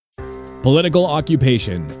Political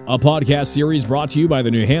Occupation, a podcast series brought to you by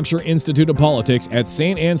the New Hampshire Institute of Politics at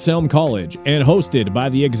St. Anselm College and hosted by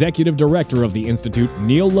the Executive Director of the Institute,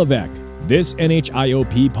 Neil Levesque. This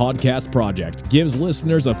NHIOP podcast project gives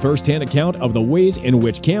listeners a first-hand account of the ways in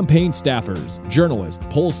which campaign staffers, journalists,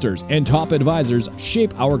 pollsters, and top advisors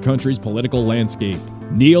shape our country's political landscape.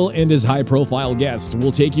 Neil and his high-profile guests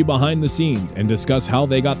will take you behind the scenes and discuss how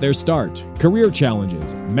they got their start, career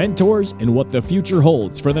challenges, mentors, and what the future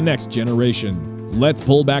holds for the next generation. Let's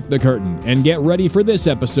pull back the curtain and get ready for this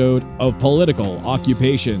episode of Political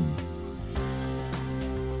Occupation.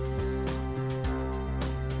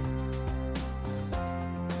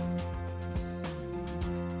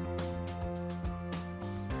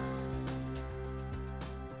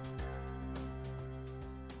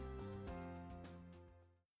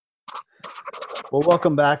 Well,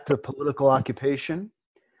 welcome back to Political Occupation.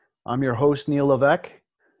 I'm your host, Neil Levesque.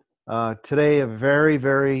 Today, a very,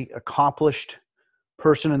 very accomplished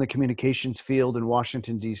person in the communications field in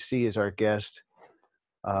Washington, D.C. is our guest.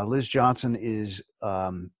 Liz Johnson is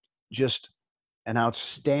just an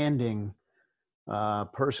outstanding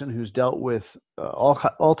person who's dealt with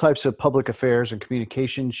all types of public affairs and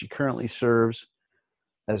communications. She currently serves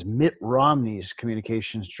as Mitt Romney's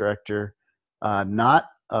communications director, not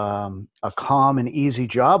a calm and easy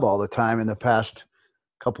job all the time in the past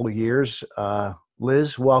couple of years.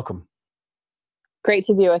 Liz, welcome. Great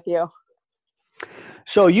to be with you.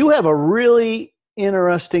 So you have a really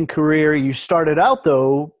interesting career. You started out,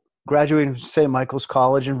 though, graduating from St. Michael's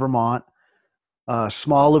College in Vermont,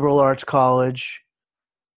 small liberal arts college,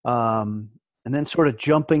 and then sort of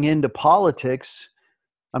jumping into politics.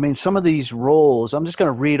 I mean, some of these roles, I'm just going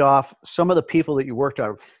to read off some of the people that you worked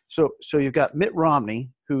on. So you've got Mitt Romney,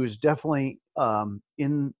 who is definitely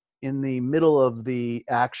in the middle of the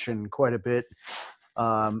action quite a bit,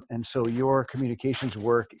 and so your communications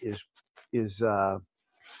work is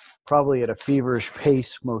probably at a feverish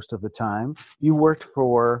pace most of the time. You worked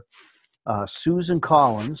for Susan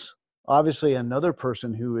Collins, obviously another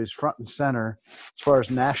person who is front and center as far as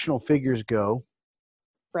national figures go.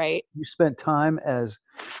 Right. You spent time as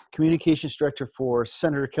communications director for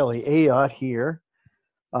Senator Kelly Ayotte here.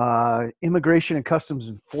 Immigration and Customs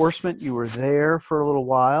Enforcement, you were there for a little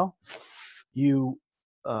while. You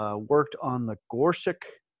worked on the Gorsuch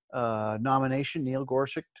nomination, Neil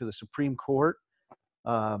Gorsuch, to the Supreme Court.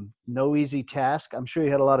 No easy task. I'm sure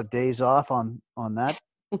you had a lot of days off on that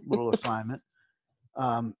little assignment.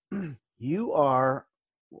 You are,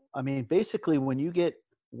 I mean, basically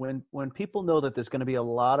when people know that there's going to be a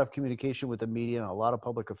lot of communication with the media and a lot of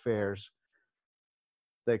public affairs,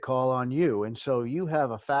 they call on you. And so you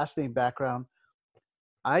have a fascinating background.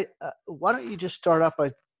 Why don't you just start off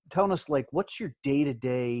by telling us, like, what's your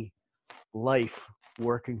day-to-day life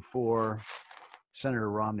working for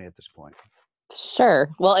Senator Romney at this point?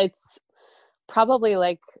 Sure. Well, it's probably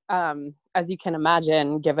like, as you can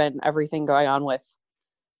imagine, given everything going on with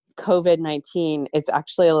COVID-19, it's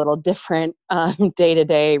actually a little different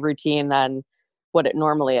day-to-day routine than what it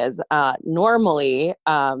normally is. Normally,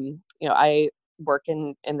 I work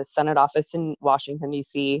in the Senate office in Washington,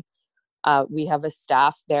 D.C. We have a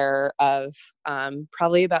staff there of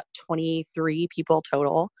probably about 23 people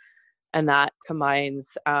total. And that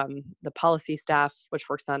combines the policy staff, which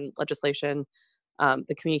works on legislation,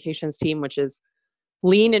 the communications team, which is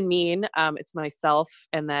lean and mean. It's myself.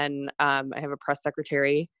 And then I have a press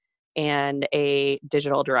secretary and a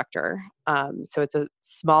digital director. So it's a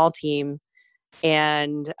small team.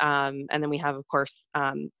 And then we have, of course,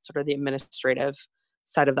 sort of the administrative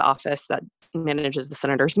side of the office that manages the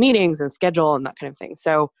senators' meetings and schedule and that kind of thing.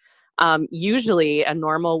 So usually a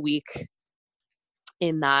normal week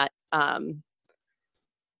in that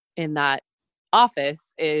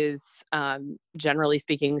office is generally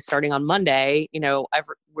speaking, starting on Monday.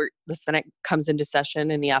 The Senate comes into session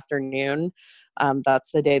in the afternoon.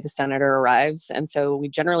 That's the day the senator arrives, and so we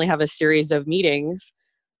generally have a series of meetings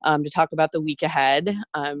to talk about the week ahead,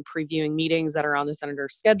 previewing meetings that are on the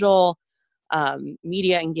senator's schedule,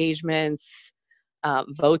 media engagements,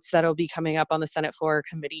 votes that will be coming up on the Senate floor,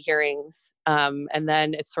 committee hearings, and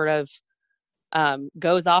then it sort of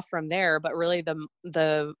goes off from there. But really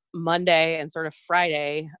the Monday and sort of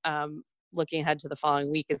Friday, looking ahead to the following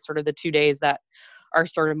week, is sort of the 2 days that are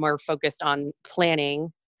sort of more focused on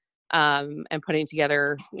planning and putting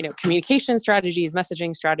together, communication strategies,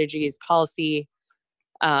 messaging strategies, policy,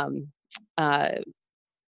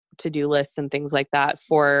 to-do lists and things like that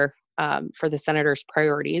for the senator's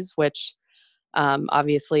priorities, which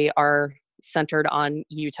obviously are centered on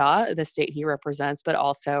Utah, the state he represents, but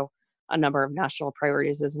also a number of national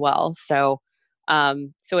priorities as well. So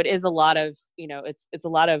So it is a lot of, it's a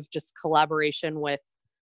lot of just collaboration with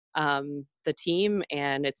the team.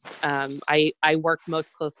 And it's, I work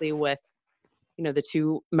most closely with, the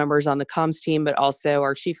two members on the comms team, but also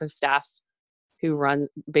our chief of staff who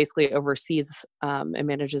basically oversees and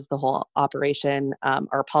manages the whole operation,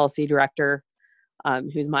 our policy director,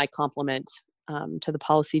 who's my complement to the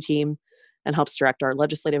policy team and helps direct our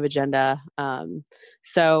legislative agenda.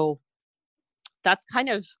 So that's kind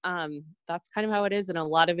of how it is. And a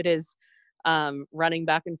lot of it is running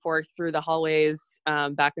back and forth through the hallways,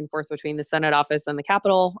 back and forth between the Senate office and the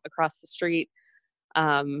Capitol across the street.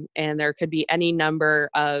 And there could be any number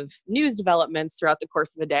of news developments throughout the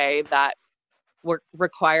course of a day that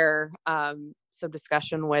require some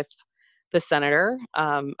discussion with the senator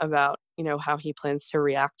about, how he plans to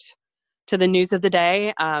react to the news of the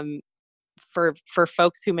day. For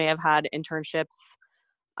folks who may have had internships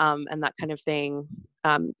and that kind of thing,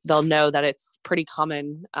 they'll know that it's pretty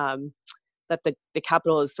common that the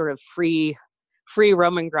Capitol is sort of free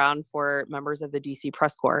roaming ground for members of the DC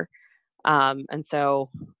press corps. And so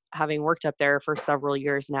having worked up there for several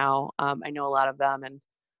years now, I know a lot of them,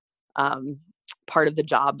 and part of the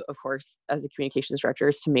job, of course, as a communications director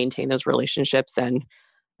is to maintain those relationships and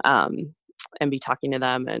be talking to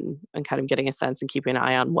them and kind of getting a sense and keeping an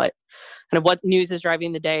eye on what news is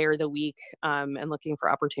driving the day or the week, and looking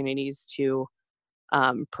for opportunities to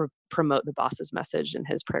promote the boss's message and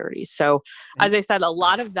his priorities. So as I said, a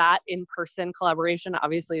lot of that in-person collaboration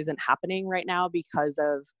obviously isn't happening right now because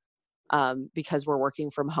we're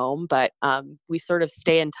working from home, but we sort of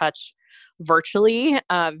stay in touch virtually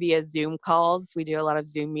via Zoom calls. We do a lot of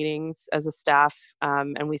Zoom meetings as a staff,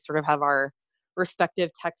 and we sort of have our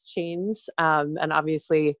respective text chains. And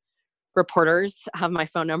obviously reporters have my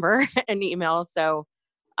phone number and email. So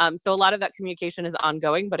a lot of that communication is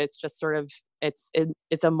ongoing, but it's just sort of, it's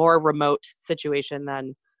a more remote situation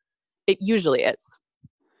than it usually is.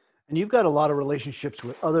 And you've got a lot of relationships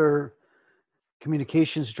with other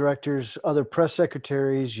communications directors, other press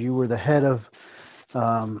secretaries. You were the head of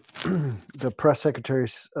the press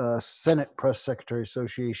secretaries, Senate Press Secretary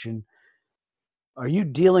Association. Are you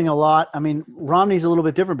dealing a lot? I mean, Romney's a little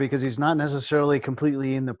bit different because he's not necessarily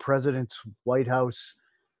completely in the president's White House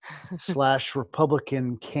 /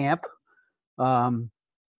 Republican camp.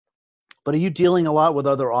 But are you dealing a lot with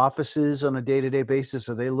other offices on a day-to-day basis?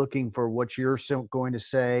 Are they looking for what you're going to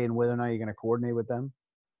say and whether or not you're going to coordinate with them?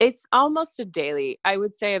 It's almost a daily. I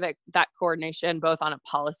would say that coordination, both on a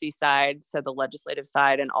policy side, so the legislative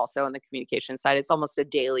side, and also on the communication side, it's almost a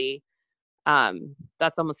daily.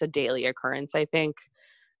 That's almost a daily occurrence. I think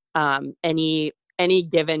any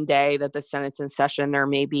given day that the Senate's in session, there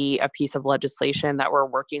may be a piece of legislation that we're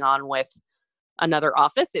working on with another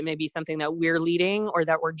office. It may be something that we're leading or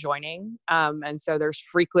that we're joining, and so there's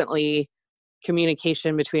frequently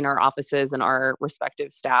communication between our offices and our respective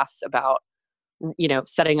staffs about,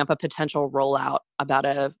 setting up a potential rollout about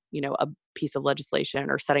a piece of legislation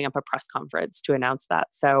or setting up a press conference to announce that.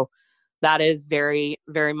 So that is very,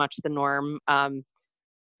 very much the norm.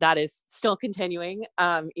 That is still continuing,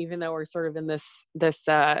 even though we're sort of in this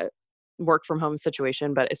work from home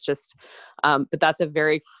situation, but it's just, but that's a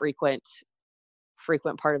very frequent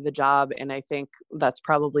part of the job. And I think that's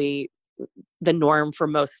probably the norm for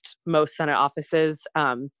most Senate offices.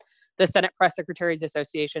 The Senate Press Secretaries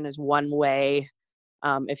Association is one way.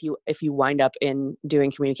 If you wind up in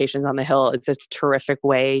doing communications on the Hill, it's a terrific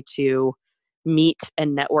way to meet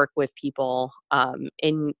and network with people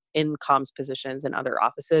in comms positions and other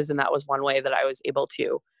offices. And that was one way that I was able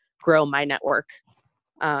to grow my network.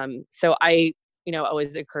 So I,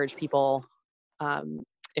 always encourage people,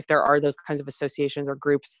 if there are those kinds of associations or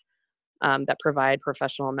groups that provide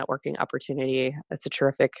professional networking opportunity, it's a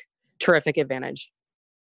terrific advantage.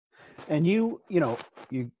 And you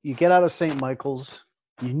get out of St. Michael's,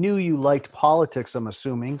 you knew you liked politics, I'm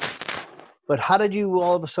assuming, but how did you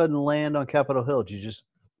all of a sudden land on Capitol Hill? Did you just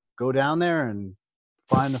go down there and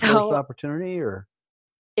find the first opportunity, or?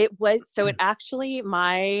 It actually,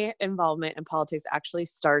 my involvement in politics actually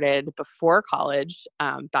started before college,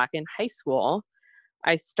 back in high school.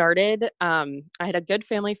 I had a good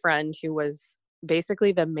family friend who was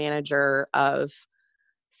basically the manager of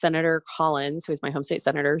Senator Collins, who is my home state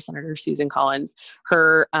senator, Senator Susan Collins,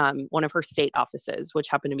 her one of her state offices, which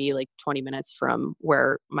happened to be like 20 minutes from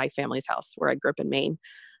where my family's house, where I grew up in Maine.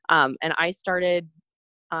 And I started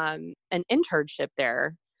an internship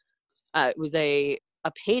there. It was a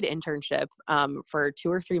paid internship for 2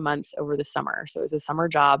 or 3 months over the summer. So it was a summer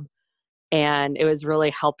job, and it was really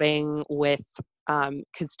helping with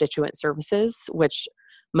constituent services, which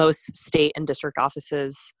most state and district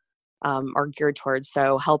offices are geared towards.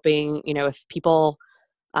 So helping, if people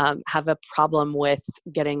have a problem with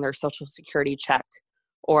getting their Social Security check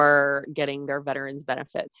or getting their veterans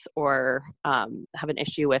benefits, or have an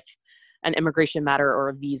issue with an immigration matter or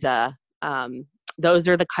a visa, those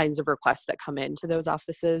are the kinds of requests that come into those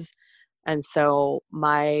offices. And so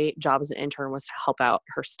my job as an intern was to help out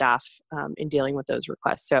her staff in dealing with those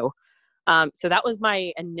requests. So that was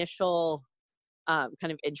my initial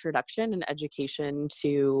kind of introduction and education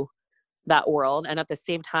to that world. And at the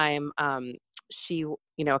same time, she,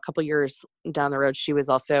 a couple years down the road, she was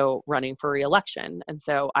also running for re-election. And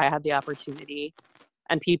so I had the opportunity,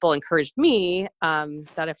 and people encouraged me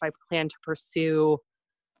that if I planned to pursue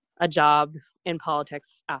a job in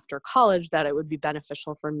politics after college, that it would be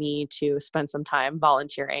beneficial for me to spend some time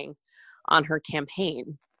volunteering on her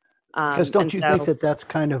campaign. Because don't you think that that's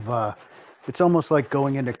kind of, it's almost like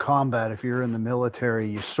going into combat. If you're in the military,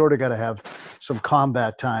 you sort of got to have some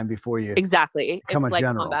combat time before you exactly become it's a like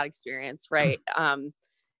general. Combat experience, right? And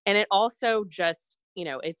it also just,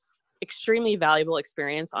 it's extremely valuable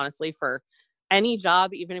experience, honestly, for any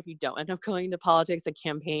job. Even if you don't end up going into politics, a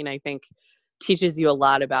campaign, I think, teaches you a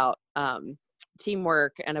lot about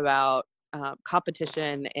teamwork and about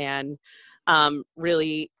competition, and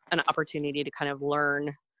really an opportunity to kind of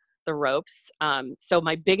learn the ropes. So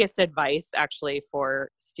my biggest advice actually for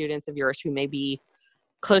students of yours who may be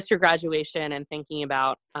close to graduation and thinking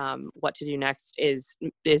about what to do next is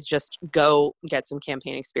just go get some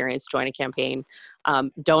campaign experience, join a campaign.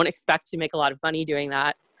 Don't expect to make a lot of money doing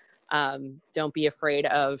that. Don't be afraid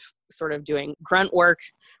of sort of doing grunt work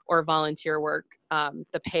or volunteer work.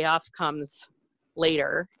 The payoff comes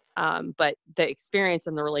later, but the experience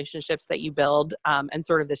and the relationships that you build, and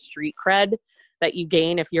sort of the street cred that you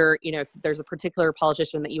gain if you're, if there's a particular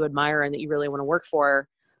politician that you admire and that you really want to work for,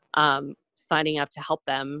 signing up to help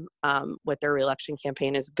them with their re-election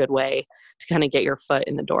campaign is a good way to kind of get your foot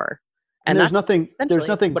in the door. And there's nothing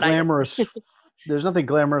glamorous. There's nothing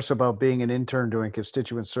glamorous about being an intern doing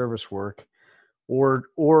constituent service work, or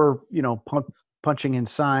punching in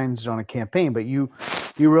signs on a campaign. But you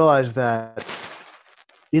realize that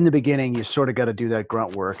in the beginning, you sort of got to do that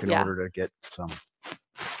grunt work in order to get some.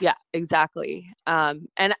 Yeah, exactly.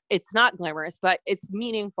 And it's not glamorous, but it's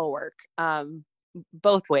meaningful work.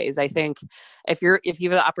 Both ways. I think if you have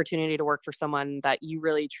the opportunity to work for someone that you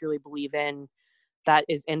really truly believe in, that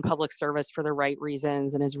is in public service for the right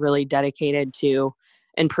reasons and is really dedicated to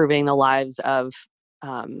improving the lives of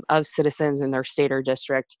citizens in their state or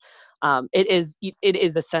district, it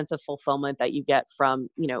is a sense of fulfillment that you get from,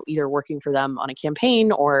 either working for them on a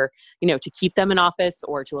campaign, or, to keep them in office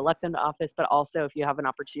or to elect them to office. But also if you have an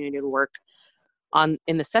opportunity to work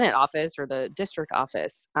in the Senate office or the district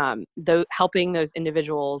office, helping those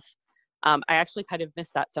individuals. I actually kind of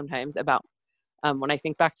miss that sometimes about when I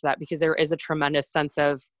think back to that, because there is a tremendous sense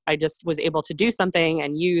of, I just was able to do something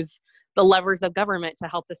and use the levers of government to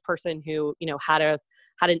help this person who, had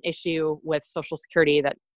an issue with Social Security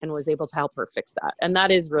and was able to help her fix that. And that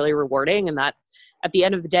is really rewarding. And that at the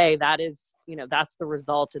end of the day, that is, that's the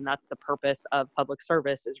result, and that's the purpose of public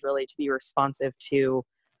service, is really to be responsive to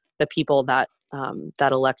the people that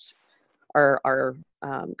elect our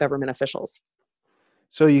government officials.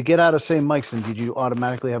 So you get out of St. Mike's, and did you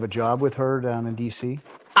automatically have a job with her down in DC?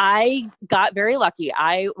 I got very lucky.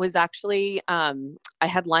 I was actually, I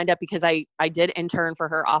had lined up because I did intern for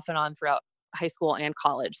her off and on throughout high school and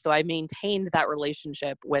college. So I maintained that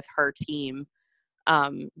relationship with her team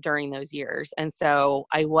during those years. And so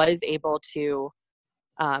I was able to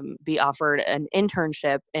be offered an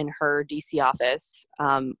internship in her DC office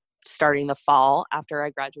starting the fall after I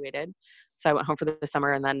graduated. So I went home for the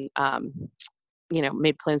summer, and then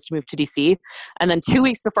made plans to move to DC. And then 2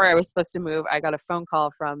 weeks before I was supposed to move, I got a phone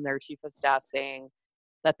call from their chief of staff saying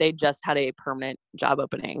that they just had a permanent job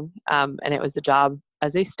opening. And it was a job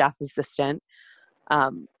as a staff assistant,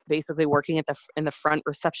 basically working in the front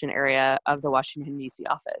reception area of the Washington DC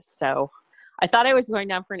office. So I thought I was going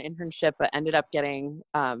down for an internship, but ended up getting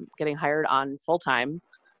hired on full time.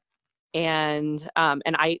 And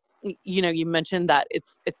I, you mentioned that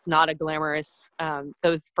it's not a glamorous,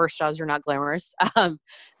 those first jobs are not glamorous.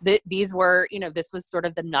 These were, this was sort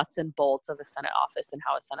of the nuts and bolts of a Senate office and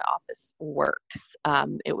how a Senate office works.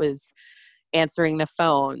 It was answering the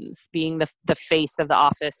phones, being the face of the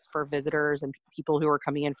office for visitors and people who were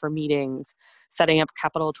coming in for meetings, setting up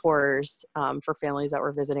Capitol tours for families that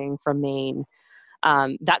were visiting from Maine,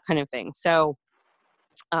 that kind of thing. So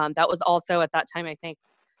that was also at that time, I think,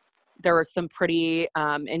 there were some pretty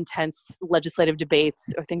intense legislative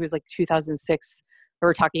debates. I think it was like 2006. We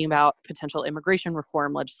were talking about potential immigration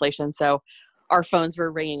reform legislation. So our phones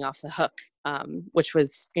were ringing off the hook, which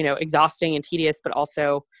was, exhausting and tedious, but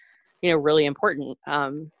also, really important,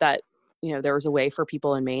 that, there was a way for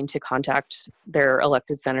people in Maine to contact their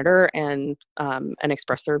elected senator and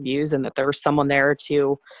express their views, and that there was someone there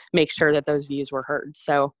to make sure that those views were heard.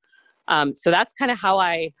 So that's kind of how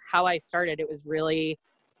I started. It was really,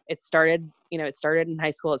 it started in high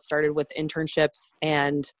school. It started with internships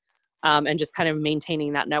and just kind of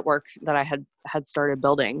maintaining that network that I had started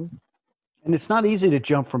building. And it's not easy to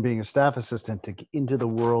jump from being a staff assistant into the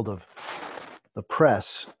world of the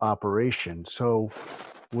press operation. So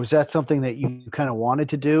was that something that you kind of wanted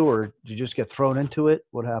to do, or did you just get thrown into it?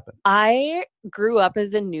 What happened? I grew up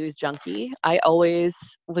as a news junkie. I always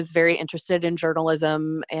was very interested in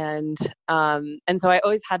journalism, and so I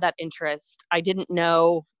always had that interest. I didn't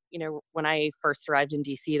know, when I first arrived in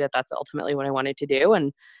DC, that that's ultimately what I wanted to do.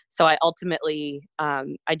 And so I ultimately,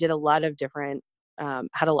 I did a lot of different,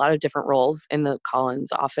 had a lot of different roles in the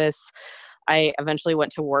Collins office. I eventually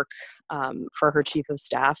went to work for her chief of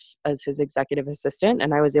staff as his executive assistant,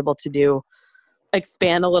 and I was able to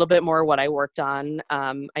expand a little bit more what I worked on.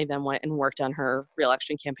 I then went and worked on her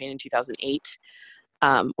reelection campaign in 2008,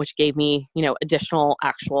 which gave me, additional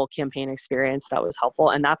actual campaign experience that was helpful.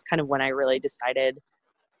 And that's kind of when I really decided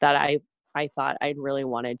that I thought I'd really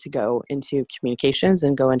wanted to go into communications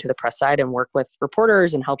and go into the press side and work with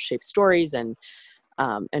reporters and help shape stories and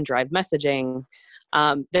drive messaging.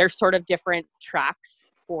 There's sort of different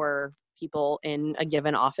tracks for people in a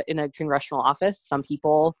given office, in a congressional office. Some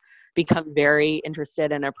people become very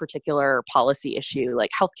interested in a particular policy issue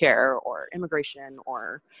like healthcare or immigration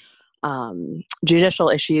or judicial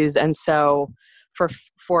issues. And so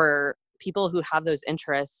for people who have those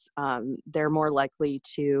interests, they're more likely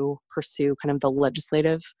to pursue kind of the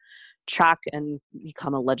legislative track and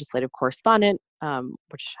become a legislative correspondent,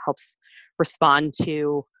 which helps respond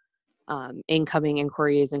to incoming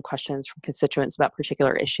inquiries and questions from constituents about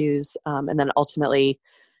particular issues, and then ultimately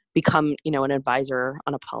become, an advisor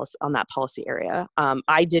on that policy area.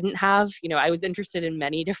 I didn't have, I was interested in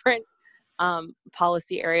many different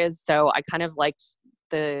policy areas, so I kind of liked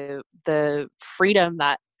the freedom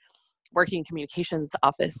that working communications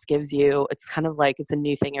office gives you. It's kind of like it's a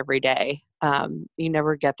new thing every day. You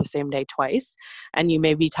never get the same day twice, and you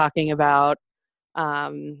may be talking about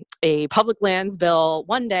a public lands bill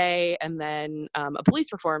one day and then a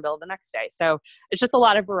police reform bill the next day. So it's just a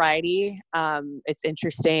lot of variety. It's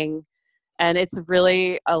interesting, and it's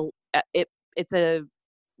really it's a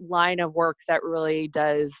line of work that really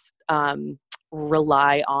does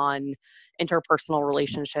rely on interpersonal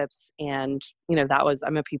relationships. And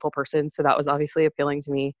I'm a people person, so that was obviously appealing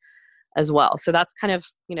to me as well. So that's kind of,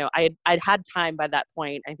 I'd had time by that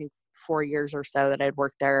point, I think 4 years or so that I'd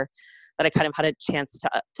worked there, that I kind of had a chance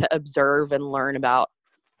to observe and learn about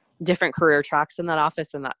different career tracks in that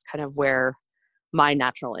office. And that's kind of where my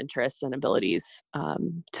natural interests and abilities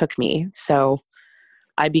took me. So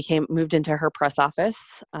I moved into her press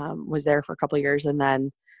office, was there for a couple of years. And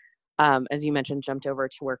then, as you mentioned, jumped over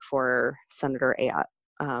to work for Senator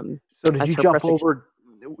Ayotte. So did you jump over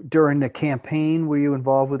during the campaign? Were you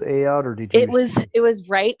involved with Ayotte, or did you? It was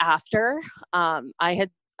right after. I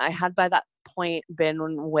had by that point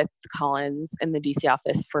been with Collins in the DC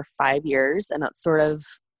office for 5 years, and that's sort of,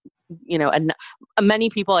 and many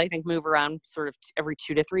people I think move around sort of every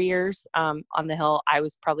 2 to 3 years on the Hill. I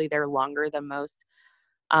was probably there longer than most,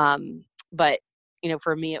 but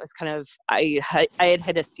for me it was kind of I had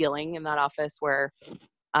hit a ceiling in that office where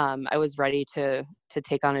I was ready to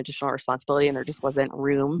take on additional responsibility, and there just wasn't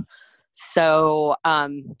room. So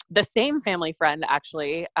the same family friend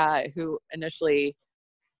actually who initially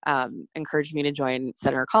encouraged me to join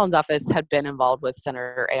Senator Collins' office had been involved with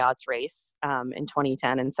Senator Ayotte's race in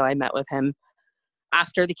 2010. And so I met with him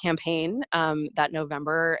after the campaign that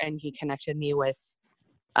November, and he connected me with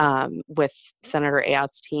Senator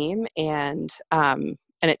Ayotte's team. And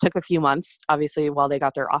it took a few months, obviously, while they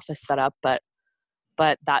got their office set up. But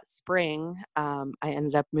that spring, I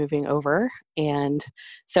ended up moving over. And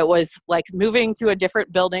so it was like moving to a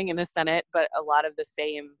different building in the Senate, but a lot of the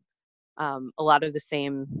same, the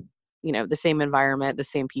same environment, the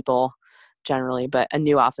same people generally, but a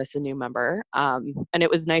new office, a new member. And it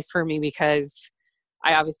was nice for me because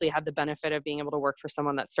I obviously had the benefit of being able to work for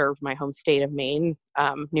someone that served my home state of Maine.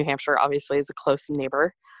 New Hampshire obviously is a close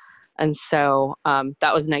neighbor. And so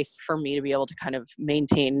that was nice for me to be able to kind of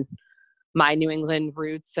maintain my New England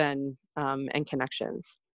roots and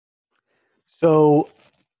connections. So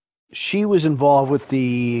she was involved with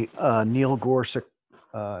the Neil Gorsuch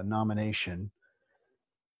nomination.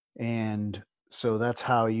 And so that's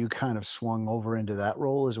how you kind of swung over into that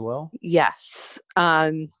role as well? Yes.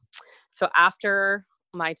 So after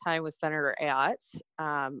my time with Senator Ayotte,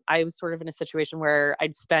 I was sort of in a situation where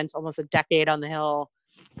I'd spent almost a decade on the Hill.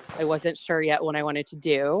 I wasn't sure yet what I wanted to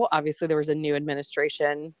do. Obviously, there was a new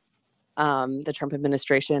administration. The Trump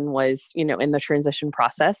administration was, in the transition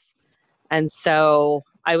process. And so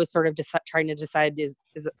I was sort of trying to decide,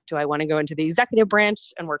 do I want to go into the executive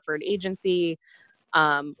branch and work for an agency?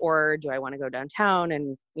 Or do I want to go downtown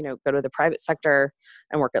and, go to the private sector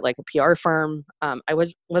and work at like a PR firm? I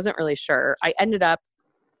wasn't really sure. I ended up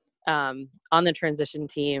on the transition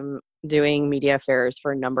team doing media affairs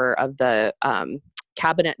for a number of the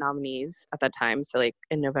cabinet nominees at that time. So like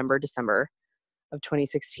in November, December of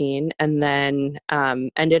 2016, and then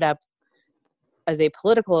ended up as a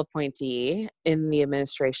political appointee in the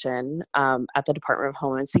administration at the Department of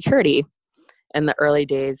Homeland Security in the early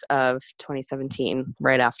days of 2017,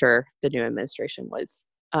 right after the new administration was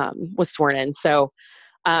sworn in. So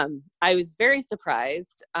I was very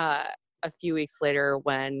surprised a few weeks later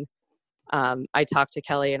when I talked to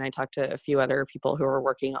Kelly and I talked to a few other people who were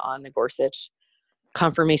working on the Gorsuch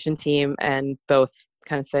confirmation team, and both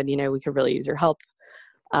kind of said, we could really use your help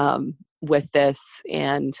with this.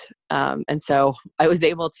 And so I was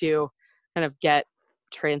able to kind of get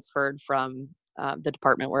transferred from the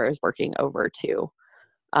department where I was working over to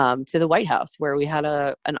the White House, where we had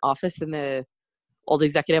an office in the old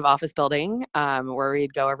executive office building where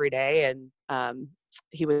we'd go every day. And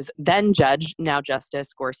he was then Judge, now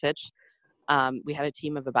Justice Gorsuch. We had a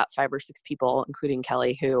team of about 5 or 6 people, including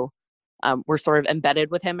Kelly, who were sort of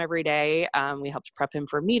embedded with him every day. We helped prep him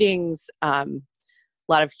for meetings, a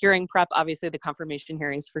lot of hearing prep. Obviously, the confirmation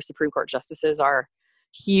hearings for Supreme Court justices are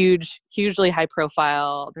hugely high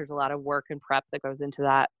profile. There's a lot of work and prep that goes into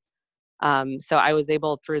that. So I was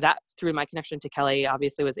able, through my connection to Kelly,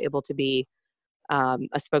 obviously was able to be a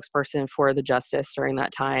spokesperson for the justice during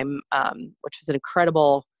that time, which was an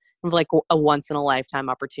incredible, like a once in a lifetime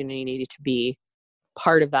opportunity. Needed to be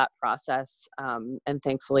part of that process. And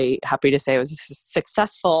thankfully, happy to say it was a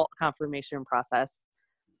successful confirmation process.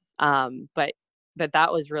 But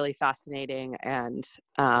that was really fascinating. And,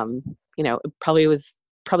 it probably was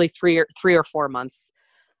 3 or 4 months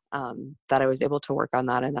that I was able to work on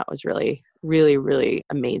that. And that was really, really, really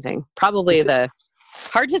amazing. Probably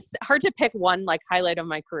hard to pick one like highlight of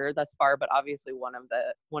my career thus far, but obviously one of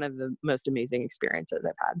the most amazing experiences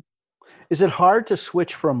I've had. Is it hard to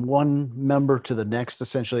switch from one member to the next,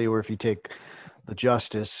 essentially, or if you take the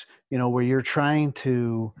justice, where you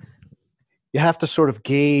have to sort of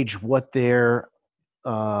gauge what their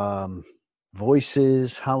voice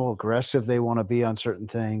is, how aggressive they want to be on certain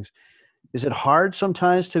things. Is it hard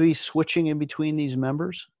sometimes to be switching in between these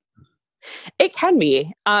members? It can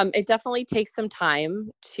be. It definitely takes some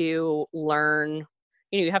time to learn.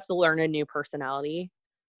 You have to learn a new personality.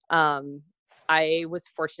 I was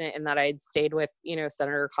fortunate in that I'd stayed with,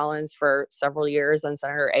 Senator Collins for several years and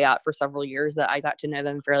Senator Ayotte for several years, that I got to know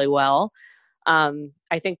them fairly well.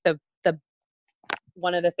 I think the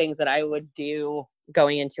one of the things that I would do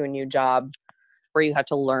going into a new job where you have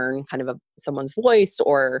to learn kind of someone's voice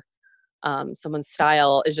or someone's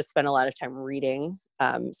style is just spend a lot of time reading.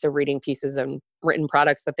 So reading pieces and written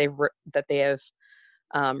products that they have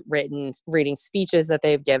written, reading speeches that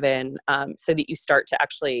they've given, so that you start to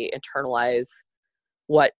actually internalize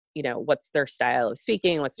what's their style of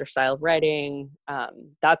speaking, what's their style of writing.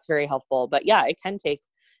 That's very helpful. But yeah, it can take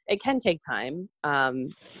time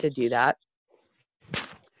to do that.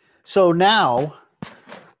 So now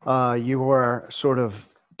you are sort of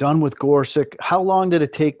done with Gorsuch. How long did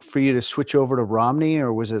it take for you to switch over to Romney,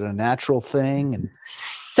 or was it a natural thing?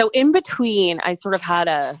 So in between, I was sort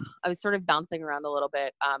of bouncing around a little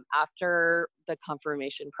bit. After the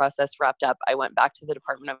confirmation process wrapped up, I went back to the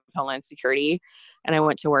Department of Homeland Security, and I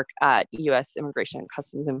went to work at U.S. Immigration and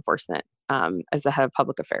Customs Enforcement as the head of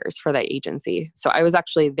public affairs for that agency. So I was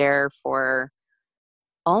actually there for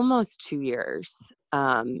almost 2 years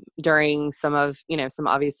during some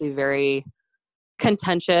obviously very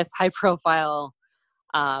contentious, high-profile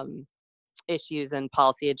issues and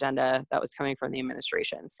policy agenda that was coming from the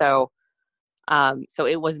administration. So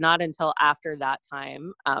it was not until after that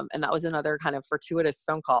time, and that was another kind of fortuitous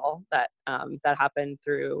phone call that happened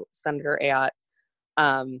through Senator Ayotte.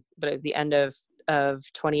 But it was the end of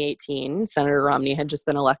 2018. Senator Romney had just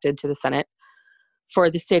been elected to the Senate for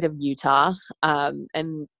the state of Utah,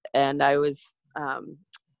 and I was.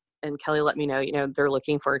 And Kelly let me know, they're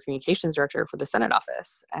looking for a communications director for the Senate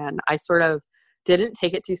office. And I sort of didn't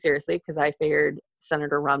take it too seriously because I figured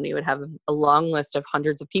Senator Romney would have a long list of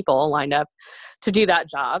hundreds of people lined up to do that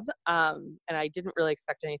job. And I didn't really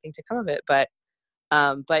expect anything to come of it. But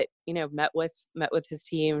But met with his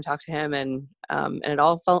team, talked to him, and it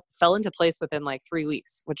all fell into place within like 3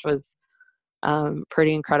 weeks, which was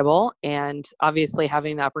pretty incredible. And obviously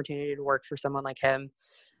having the opportunity to work for someone like him,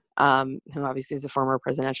 who obviously is a former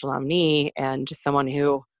presidential nominee, and just someone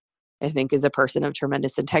who I think is a person of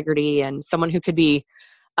tremendous integrity, and someone who could be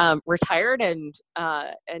retired and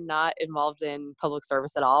not involved in public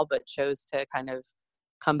service at all, but chose to kind of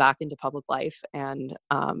come back into public life and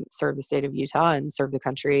serve the state of Utah and serve the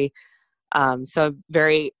country. So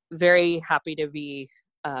very, very happy to be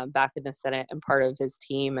back in the Senate and part of his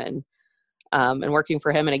team and working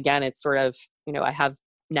for him. And again, it's sort of, I have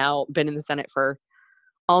now been in the Senate for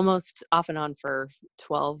almost off and on for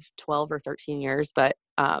 12 or 13 years, but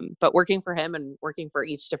working for him and working for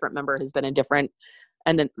each different member has been a different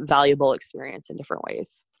and a valuable experience in different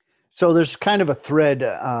ways. So there's kind of a thread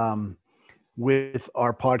with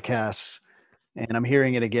our podcasts, and I'm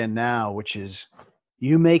hearing it again now, which is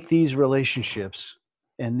you make these relationships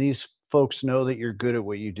and these folks know that you're good at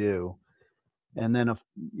what you do. And then,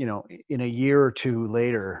 in a year or two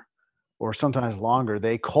later, or sometimes longer,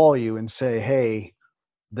 they call you and say, hey,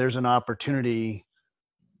 there's an opportunity,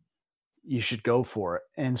 you should go for it.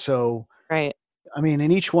 And so, right. I mean,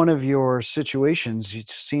 in each one of your situations, it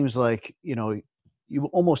seems like, you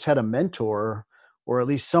almost had a mentor, or at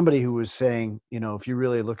least somebody who was saying, if you're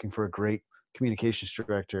really looking for a great communications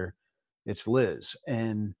director, it's Liz.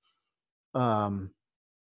 And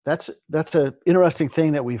that's an interesting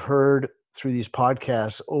thing that we've heard through these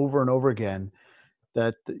podcasts over and over again,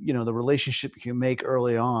 that, the relationship you make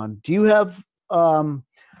early on. Do you have a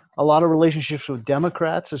lot of relationships with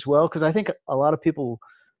Democrats as well? Because I think a lot of people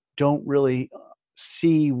don't really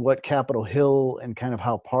see what Capitol Hill and kind of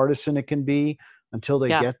how partisan it can be until they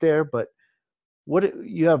get there. But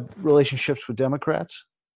you have relationships with Democrats?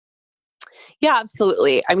 Yeah,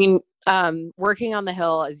 absolutely. I mean, working on the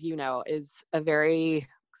Hill, as you know, is a very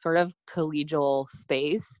sort of collegial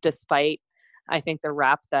space, despite, I think, the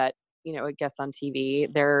rap that, it gets on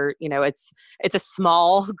TV. There, it's a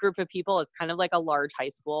small group of people. It's kind of like a large high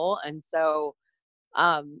school. And so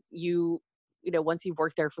once you've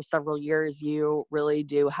worked there for several years, you really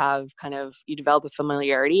do have you develop a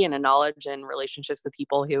familiarity and a knowledge and relationships with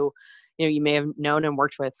people who, you may have known and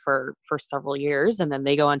worked with for several years, and then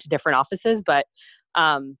they go on to different offices. But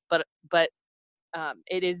it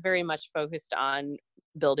is very much focused on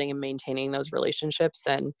building and maintaining those relationships.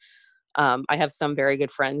 And I have some very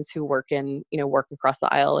good friends who work across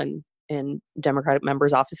the aisle in Democratic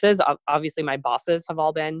members' offices. Obviously, my bosses have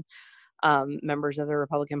all been members of the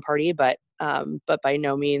Republican Party, but by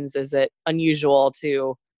no means is it unusual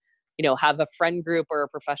to, have a friend group or a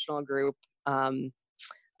professional group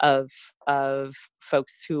of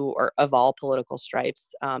folks who are of all political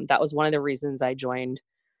stripes. That was one of the reasons I joined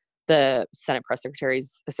the Senate Press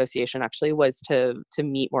Secretaries Association, actually, was to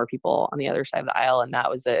meet more people on the other side of the aisle, and that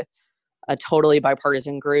was a totally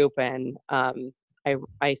bipartisan group. And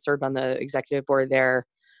I served on the executive board there.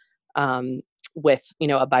 With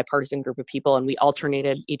a bipartisan group of people, and we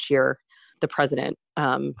alternated each year the president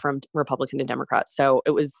from Republican to Democrat. So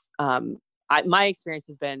it was my experience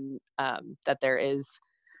has been that there is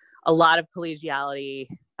a lot of collegiality,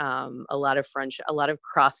 a lot of friendship, a lot of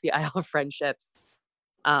cross the aisle friendships,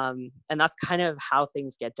 and that's kind of how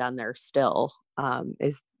things get done there. Still,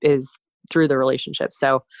 is through the relationship.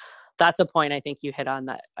 So that's a point I think you hit on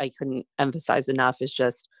that I couldn't emphasize enough, is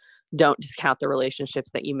just don't discount the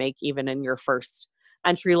relationships that you make even in your first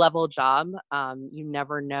entry-level job. You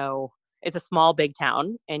never know. It's a small, big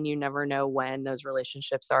town, and you never know when those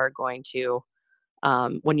relationships are going to,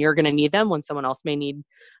 when you're going to need them, when someone else may need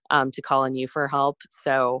to call on you for help.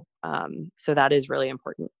 So that is really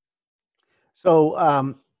important.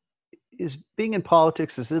 So is being in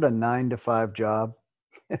politics, is it a 9-to-5 job?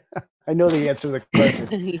 I know the answer to the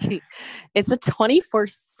question. It's a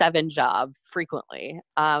 24/7 job frequently,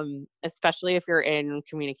 especially if you're in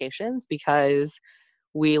communications, because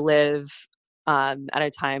we live at a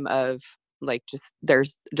time of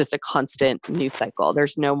there's just a constant news cycle.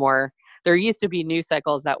 There's no more. There used to be news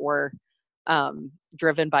cycles that were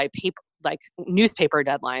driven by newspaper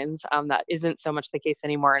deadlines. That isn't so much the case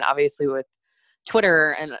anymore. And obviously with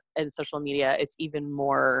Twitter and social media, it's even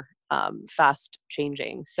more fast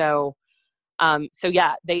changing. So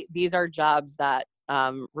yeah, these are jobs that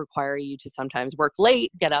require you to sometimes work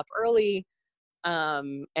late, get up early.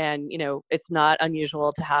 And, it's not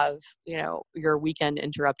unusual to have, your weekend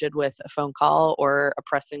interrupted with a phone call or a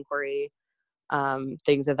press inquiry,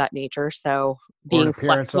 things of that nature. So being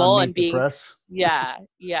flexible and being, yeah,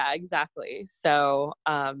 exactly. So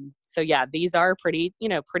yeah, these are pretty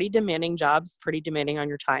demanding jobs, pretty demanding on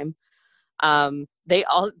your time. One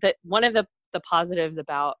of the positives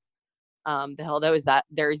about the Hill, though, is that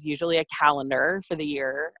there's usually a calendar for the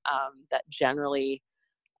year that generally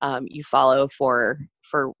you follow for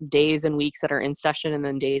days and weeks that are in session, and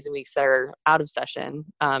then days and weeks that are out of session.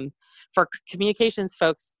 For communications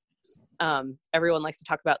folks, everyone likes to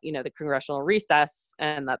talk about, the congressional recess,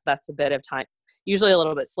 and that's a bit of time, usually a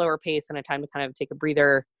little bit slower pace and a time to kind of take a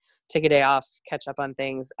breather, take a day off, catch up on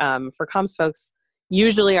things. For comms folks,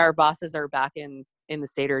 usually our bosses are back in the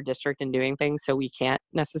state or district and doing things, so we can't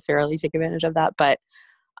necessarily take advantage of that. But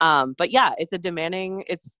yeah, it's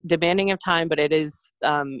demanding of time, but it is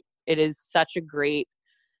such a great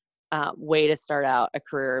way to start out a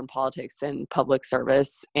career in politics and public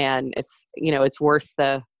service, and it's worth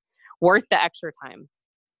the extra time.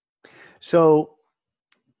 So,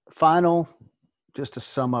 final, just a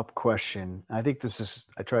sum up question. I think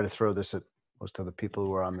I try to throw this at most of the people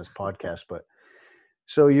who are on this podcast, but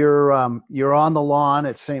so you're on the lawn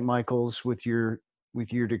at St. Michael's with your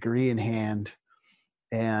degree in hand,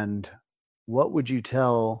 and what would you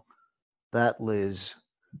tell that Liz,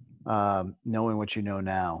 knowing what you know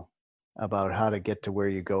now, about how to get to where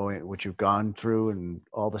you're going, what you've gone through, and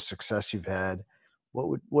all the success you've had?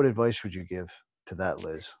 What advice would you give to that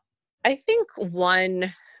Liz? I think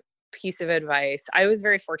one piece of advice, I was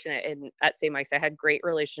very fortunate at St. Mike's. I had great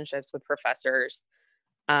relationships with professors.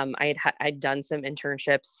 I'd done some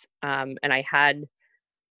internships, and I had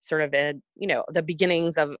sort of the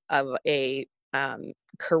beginnings of a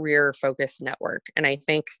career focused network. And I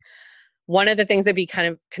think one of the things that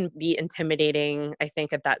can be intimidating, I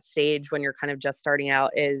think, at that stage when you're kind of just starting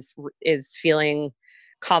out is feeling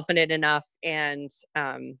confident enough and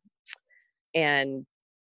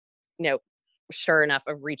sure enough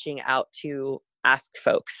of reaching out to ask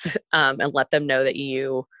folks and let them know that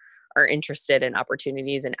you are interested in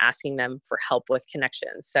opportunities and asking them for help with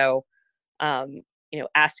connections. So,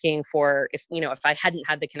 asking for, if I hadn't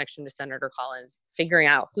had the connection to Senator Collins, figuring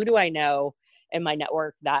out who do I know in my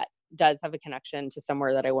network that does have a connection to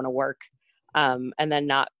somewhere that I want to work. And then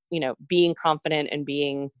not, being confident and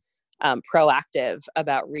being proactive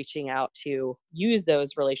about reaching out to use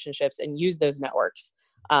those relationships and use those networks.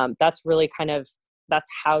 That's really that's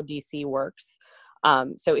how DC works.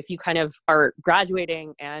 So if you kind of are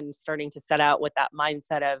graduating and starting to set out with that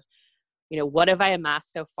mindset of, what have I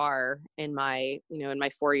amassed so far in my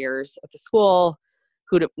 4 years at the school?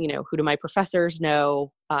 Who do my professors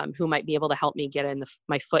know? Who might be able to help me get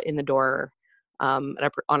my foot in the door on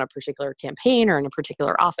a particular campaign or in a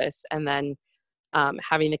particular office, and then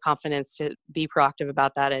having the confidence to be proactive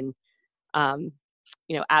about that and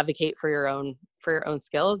advocate for your own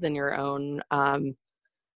skills and your own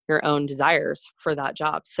desires for that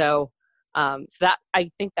job. So that,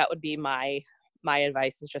 I think that would be my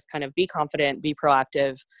advice, is just kind of be confident, be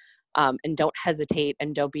proactive, and don't hesitate,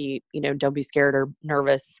 and don't be scared or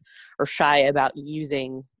nervous or shy about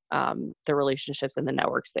using the relationships and the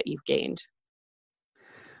networks that you've gained.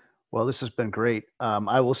 Well, this has been great.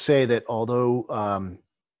 I will say that although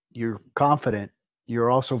you're confident, you're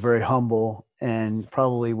also very humble and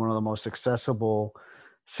probably one of the most successful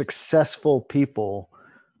people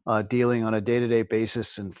dealing on a day-to-day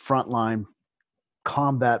basis in frontline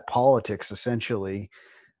combat politics, essentially.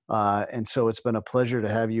 And so it's been a pleasure to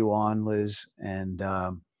have you on, Liz, and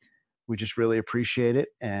we just really appreciate it.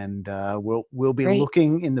 And we'll be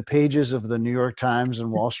looking in the pages of the New York Times and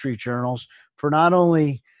Wall Street journals for not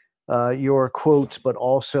only your quotes, but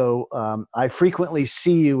also I frequently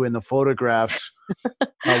see you in the photographs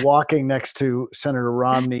walking next to Senator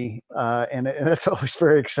Romney, and it's always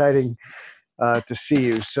very exciting to see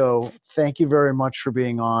you. So thank you very much for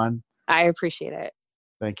being on. I appreciate it.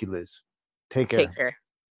 Thank you, Liz. Take care. Take care.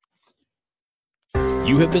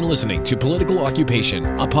 You have been listening to Political Occupation,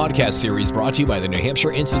 a podcast series brought to you by the New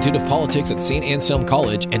Hampshire Institute of Politics at St. Anselm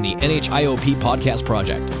College and the NHIOP Podcast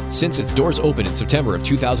Project. Since its doors opened in September of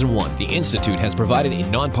 2001, the Institute has provided a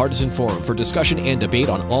nonpartisan forum for discussion and debate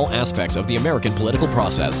on all aspects of the American political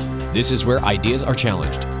process. This is where ideas are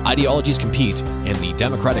challenged, ideologies compete, and the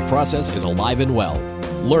democratic process is alive and well.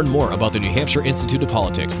 Learn more about the New Hampshire Institute of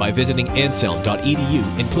Politics by visiting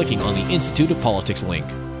anselm.edu and clicking on the Institute of Politics link.